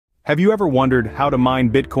Have you ever wondered how to mine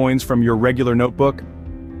Bitcoins from your regular notebook?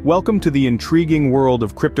 Welcome to the intriguing world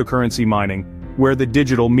of cryptocurrency mining, where the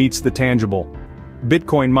digital meets the tangible.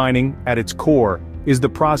 Bitcoin mining, at its core, is the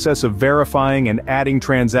process of verifying and adding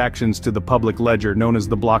transactions to the public ledger known as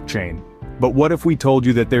the blockchain. But what if we told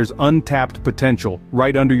you that there's untapped potential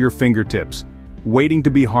right under your fingertips, waiting to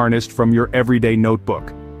be harnessed from your everyday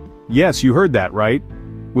notebook? Yes, you heard that right.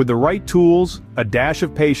 With the right tools, a dash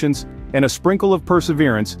of patience, and a sprinkle of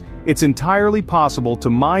perseverance, it's entirely possible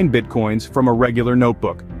to mine Bitcoins from a regular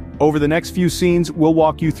notebook. Over the next few scenes, we'll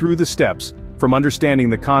walk you through the steps, from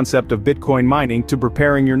understanding the concept of Bitcoin mining to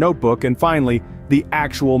preparing your notebook and finally, the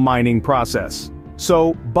actual mining process.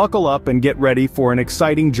 So, buckle up and get ready for an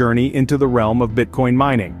exciting journey into the realm of Bitcoin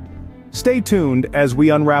mining. Stay tuned as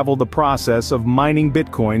we unravel the process of mining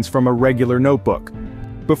Bitcoins from a regular notebook.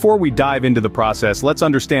 Before we dive into the process, let's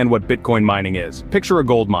understand what Bitcoin mining is. Picture a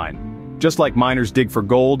gold mine. Just like miners dig for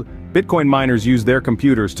gold, Bitcoin miners use their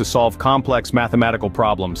computers to solve complex mathematical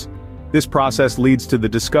problems. This process leads to the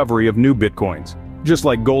discovery of new Bitcoins, just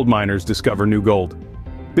like gold miners discover new gold.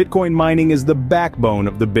 Bitcoin mining is the backbone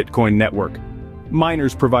of the Bitcoin network.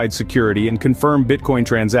 Miners provide security and confirm Bitcoin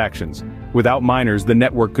transactions. Without miners, the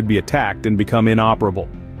network could be attacked and become inoperable.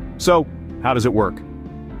 So, how does it work?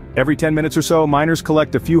 Every 10 minutes or so, miners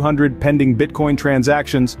collect a few hundred pending Bitcoin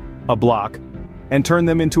transactions, a block, and turn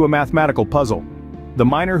them into a mathematical puzzle. The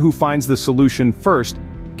miner who finds the solution first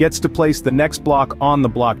gets to place the next block on the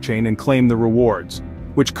blockchain and claim the rewards,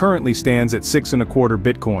 which currently stands at 6.25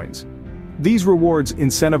 Bitcoins. These rewards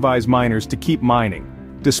incentivize miners to keep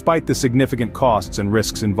mining, despite the significant costs and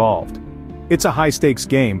risks involved. It's a high-stakes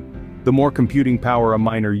game. The more computing power a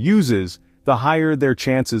miner uses, the higher their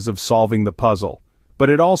chances of solving the puzzle. But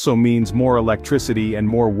it also means more electricity and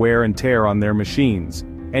more wear and tear on their machines.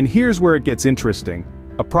 And here's where it gets interesting.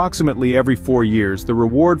 Approximately every 4 years, the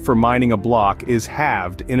reward for mining a block is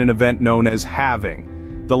halved in an event known as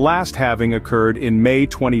halving. The last halving occurred in May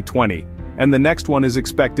 2020, and the next one is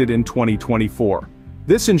expected in 2024.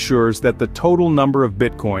 This ensures that the total number of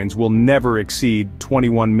Bitcoins will never exceed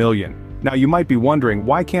 21 million. Now you might be wondering,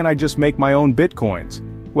 why can't I just make my own Bitcoins?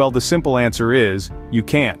 Well, the simple answer is, you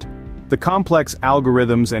can't. The complex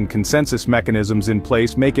algorithms and consensus mechanisms in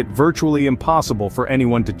place make it virtually impossible for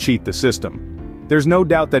anyone to cheat the system. There's no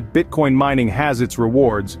doubt that Bitcoin mining has its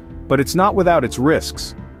rewards, but it's not without its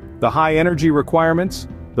risks. The high energy requirements,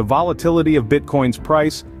 the volatility of Bitcoin's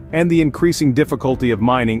price, and the increasing difficulty of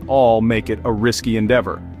mining all make it a risky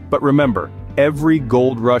endeavor. But remember, every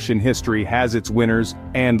gold rush in history has its winners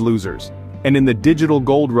and losers. And in the digital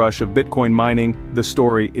gold rush of Bitcoin mining, the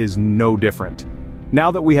story is no different. Now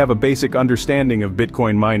that we have a basic understanding of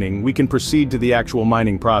Bitcoin mining, we can proceed to the actual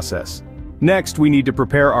mining process. Next, we need to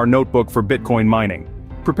prepare our notebook for Bitcoin mining.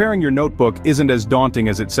 Preparing your notebook isn't as daunting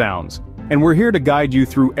as it sounds, and we're here to guide you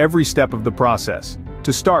through every step of the process.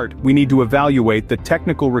 To start, we need to evaluate the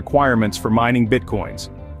technical requirements for mining Bitcoins.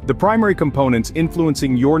 The primary components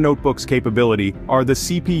influencing your notebook's capability are the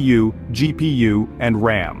CPU, GPU, and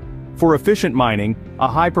RAM. For efficient mining, a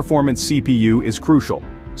high-performance CPU is crucial.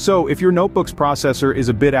 So, if your notebook's processor is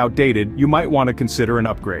a bit outdated, you might want to consider an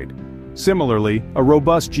upgrade. Similarly, a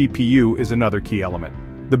robust GPU is another key element.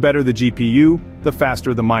 The better the GPU, the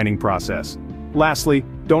faster the mining process. Lastly,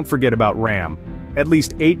 don't forget about RAM. At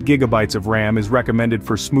least 8 GB of RAM is recommended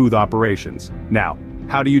for smooth operations. Now,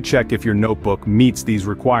 how do you check if your notebook meets these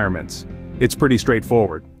requirements? It's pretty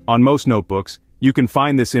straightforward. On most notebooks, you can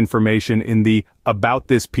find this information in the About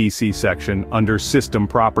This PC section under System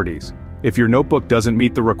Properties. If your notebook doesn't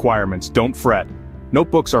meet the requirements, don't fret.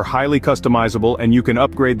 Notebooks are highly customizable and you can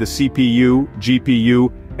upgrade the CPU,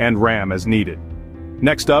 GPU, and RAM as needed.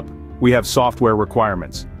 Next up, we have software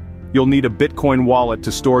requirements. You'll need a Bitcoin wallet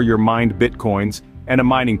to store your mined Bitcoins and a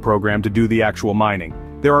mining program to do the actual mining.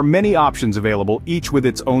 There are many options available, each with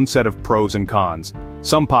its own set of pros and cons.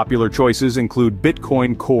 Some popular choices include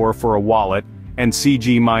Bitcoin Core for a wallet and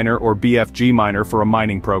CG Miner or BFG Miner for a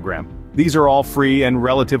mining program. These are all free and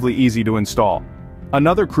relatively easy to install.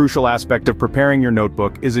 Another crucial aspect of preparing your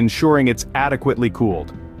notebook is ensuring it's adequately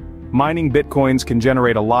cooled. Mining Bitcoins can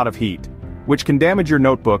generate a lot of heat, which can damage your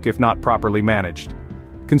notebook if not properly managed.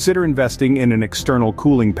 Consider investing in an external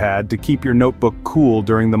cooling pad to keep your notebook cool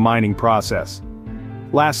during the mining process.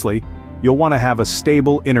 Lastly, you'll want to have a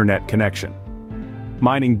stable internet connection.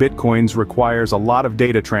 Mining Bitcoins requires a lot of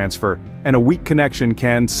data transfer, and a weak connection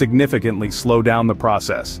can significantly slow down the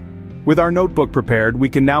process. With our notebook prepared, we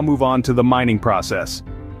can now move on to the mining process.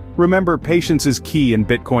 Remember, patience is key in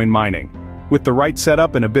Bitcoin mining. With the right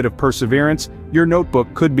setup and a bit of perseverance, your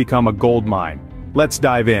notebook could become a gold mine. Let's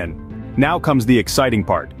dive in. Now comes the exciting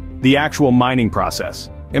part, the actual mining process.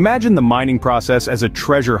 Imagine the mining process as a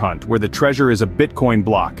treasure hunt where the treasure is a Bitcoin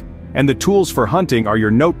block, and the tools for hunting are your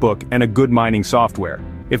notebook and a good mining software.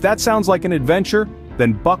 If that sounds like an adventure,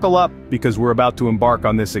 then buckle up because we're about to embark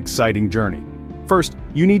on this exciting journey. First,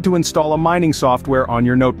 you need to install a mining software on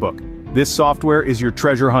your notebook. This software is your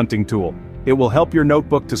treasure hunting tool. It will help your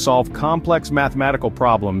notebook to solve complex mathematical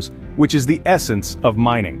problems, which is the essence of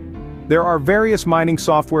mining. There are various mining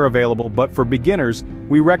software available, but for beginners,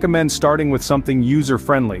 we recommend starting with something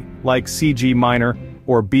user-friendly, like CG Miner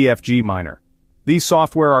or BFG Miner. These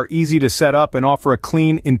software are easy to set up and offer a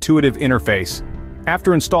clean, intuitive interface.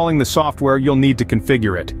 After installing the software, you'll need to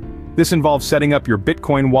configure it. This involves setting up your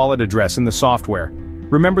Bitcoin wallet address in the software.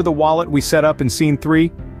 Remember the wallet we set up in Scene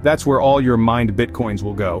 3? That's where all your mined Bitcoins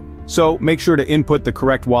will go. So make sure to input the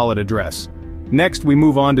correct wallet address. Next, we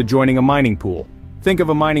move on to joining a mining pool. Think of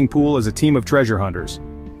a mining pool as a team of treasure hunters.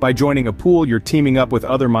 By joining a pool, you're teaming up with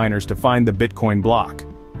other miners to find the Bitcoin block.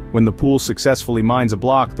 When the pool successfully mines a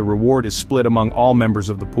block, the reward is split among all members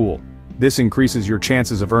of the pool. This increases your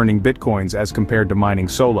chances of earning Bitcoins as compared to mining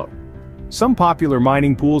solo. Some popular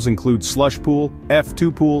mining pools include Slush Pool,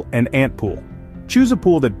 F2 Pool, and Ant Pool. Choose a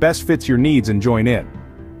pool that best fits your needs and join in.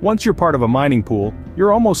 Once you're part of a mining pool,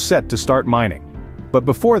 you're almost set to start mining. But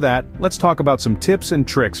before that, let's talk about some tips and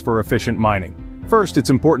tricks for efficient mining. First, it's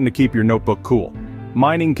important to keep your notebook cool.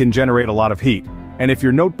 Mining can generate a lot of heat, and if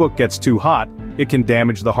your notebook gets too hot, it can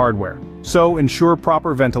damage the hardware. So ensure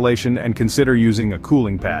proper ventilation and consider using a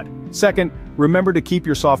cooling pad. Second, remember to keep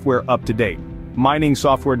your software up to date. Mining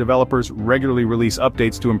software developers regularly release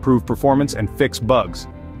updates to improve performance and fix bugs.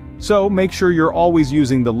 So make sure you're always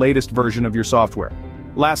using the latest version of your software.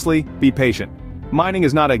 Lastly, be patient. Mining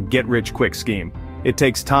is not a get-rich-quick scheme. It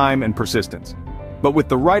takes time and persistence. But with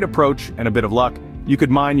the right approach and a bit of luck, you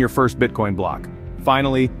could mine your first Bitcoin block.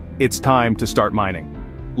 Finally, it's time to start mining.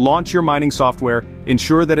 Launch your mining software,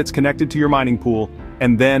 ensure that it's connected to your mining pool,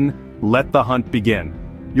 and then let the hunt begin.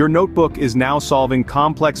 Your notebook is now solving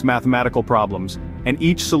complex mathematical problems, and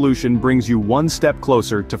each solution brings you one step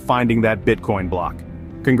closer to finding that Bitcoin block.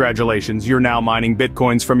 Congratulations, you're now mining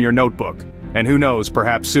Bitcoins from your notebook. And who knows,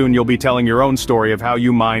 perhaps soon you'll be telling your own story of how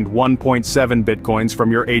you mined 1.7 Bitcoins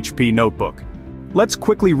from your HP notebook. Let's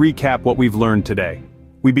quickly recap what we've learned today.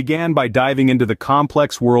 We began by diving into the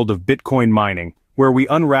complex world of Bitcoin mining, where we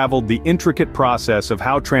unraveled the intricate process of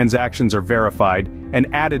how transactions are verified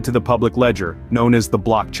and added to the public ledger, known as the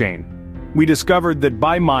blockchain. We discovered that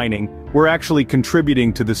by mining, we're actually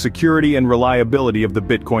contributing to the security and reliability of the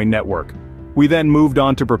Bitcoin network. We then moved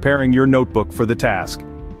on to preparing your notebook for the task.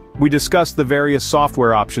 We discussed the various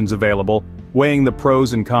software options available, weighing the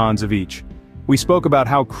pros and cons of each. We spoke about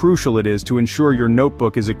how crucial it is to ensure your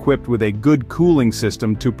notebook is equipped with a good cooling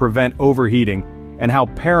system to prevent overheating, and how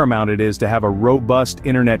paramount it is to have a robust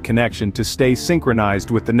internet connection to stay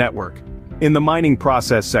synchronized with the network. In the mining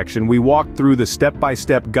process section, we walked through the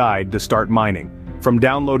step-by-step guide to start mining. From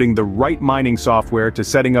downloading the right mining software to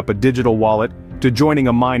setting up a digital wallet, to joining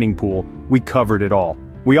a mining pool, we covered it all.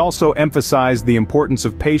 We also emphasized the importance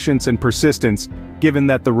of patience and persistence, given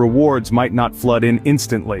that the rewards might not flood in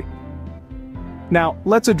instantly. Now,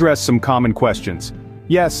 let's address some common questions.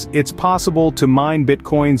 Yes, it's possible to mine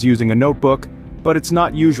Bitcoins using a notebook, but it's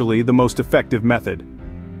not usually the most effective method.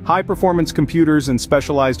 High-performance computers and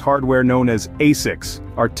specialized hardware known as ASICs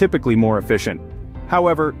are typically more efficient.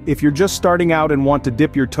 However, if you're just starting out and want to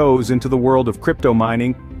dip your toes into the world of crypto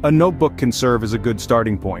mining, a notebook can serve as a good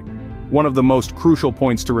starting point. One of the most crucial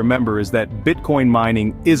points to remember is that Bitcoin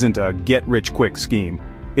mining isn't a get-rich-quick scheme.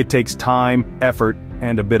 It takes time, effort,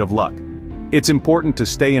 and a bit of luck. It's important to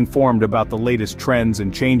stay informed about the latest trends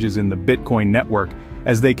and changes in the Bitcoin network,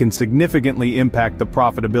 as they can significantly impact the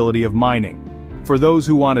profitability of mining. For those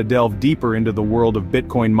who want to delve deeper into the world of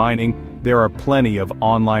Bitcoin mining, there are plenty of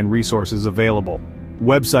online resources available.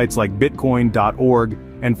 Websites like bitcoin.org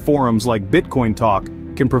and forums like Bitcoin Talk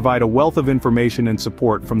can provide a wealth of information and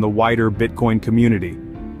support from the wider Bitcoin community.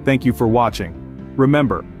 Thank you for watching.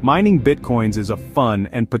 Remember, mining Bitcoins is a fun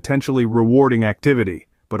and potentially rewarding activity,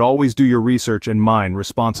 but always do your research and mine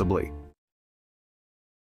responsibly.